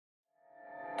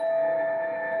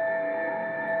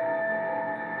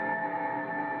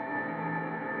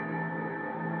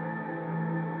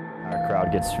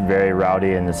crowd gets very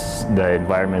rowdy and the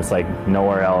environment is like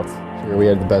nowhere else. We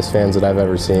had the best fans that I've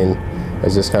ever seen.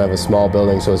 It's just kind of a small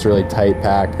building, so it's really tight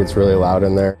packed. It's really loud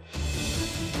in there.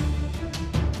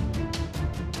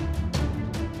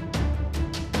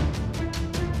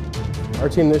 Our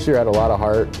team this year had a lot of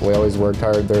heart. We always worked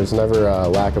hard. There's never a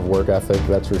lack of work ethic,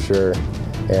 that's for sure.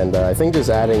 And I think just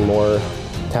adding more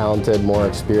talented, more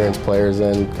experienced players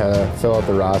in, kind of fill out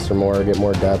the roster more, get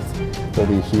more depth will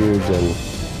be huge, and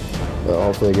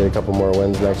hopefully get a couple more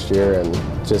wins next year. And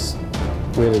just,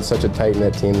 we had such a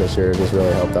tight-knit team this year. It just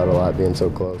really helped out a lot being so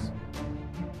close.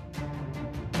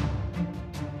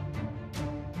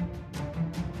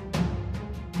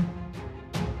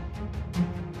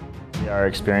 Our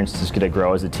experience is going to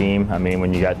grow as a team. I mean,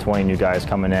 when you got 20 new guys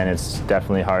coming in, it's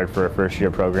definitely hard for a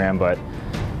first-year program, but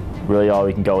really all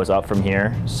we can go is up from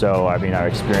here. So, I mean, our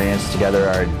experience together,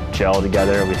 our gel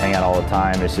together, we hang out all the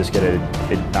time. It's just it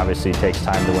obviously takes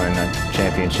time to win a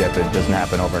championship. It doesn't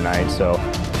happen overnight. So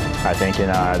I think in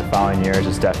the following years,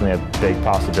 it's definitely a big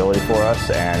possibility for us.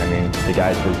 And I mean, the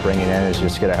guys we're bringing in is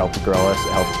just going to help grow us,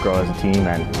 as a team,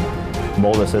 and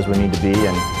mold us as we need to be.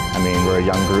 And I mean, we're a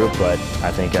young group, but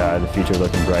I think the future is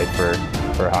looking bright for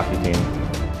a hockey team.